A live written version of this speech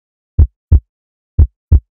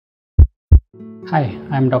Hi,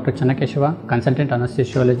 I am Dr. Channakeshava, consultant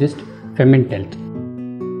anesthesiologist, Femin Health.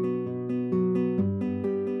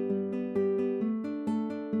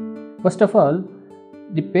 First of all,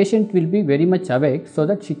 the patient will be very much awake so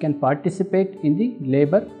that she can participate in the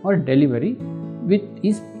labor or delivery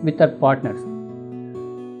with her partners.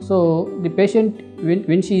 So the patient,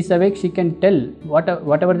 when she is awake, she can tell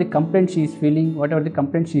whatever the complaint she is feeling, whatever the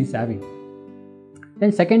complaint she is having.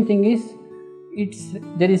 Then second thing is,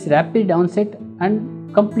 there is rapid onset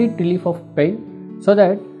and complete relief of pain, so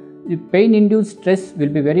that the pain induced stress will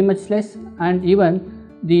be very much less, and even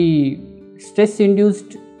the stress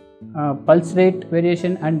induced pulse rate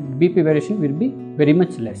variation and BP variation will be very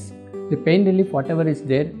much less. The pain relief whatever is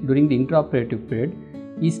there during the intraoperative period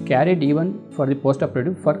is carried even for the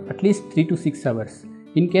postoperative for at least 3 to 6 hours.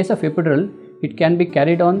 In case of epidural, it can be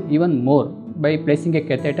carried on even more by placing a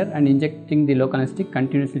catheter and injecting the local anesthetic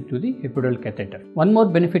continuously to the epidural catheter. One more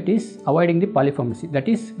benefit is avoiding the polypharmacy, that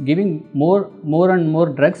is giving more and more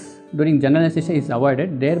drugs during general anesthesia is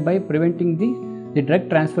avoided, thereby preventing the drug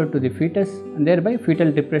transfer to the fetus and thereby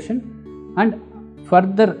fetal depression and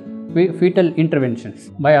further fetal interventions.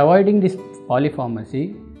 By avoiding this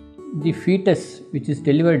polypharmacy, the fetus which is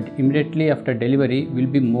delivered immediately after delivery will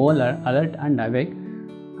be more alert and awake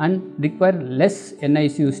and require less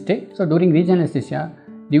NICU stay. So during regional anesthesia,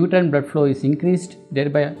 the uterine blood flow is increased,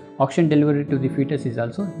 thereby oxygen delivery to the fetus is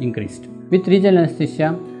also increased. With regional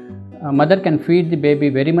anesthesia, mother can feed the baby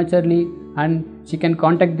very much early and she can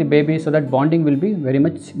contact the baby, so that bonding will be very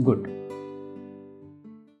much good.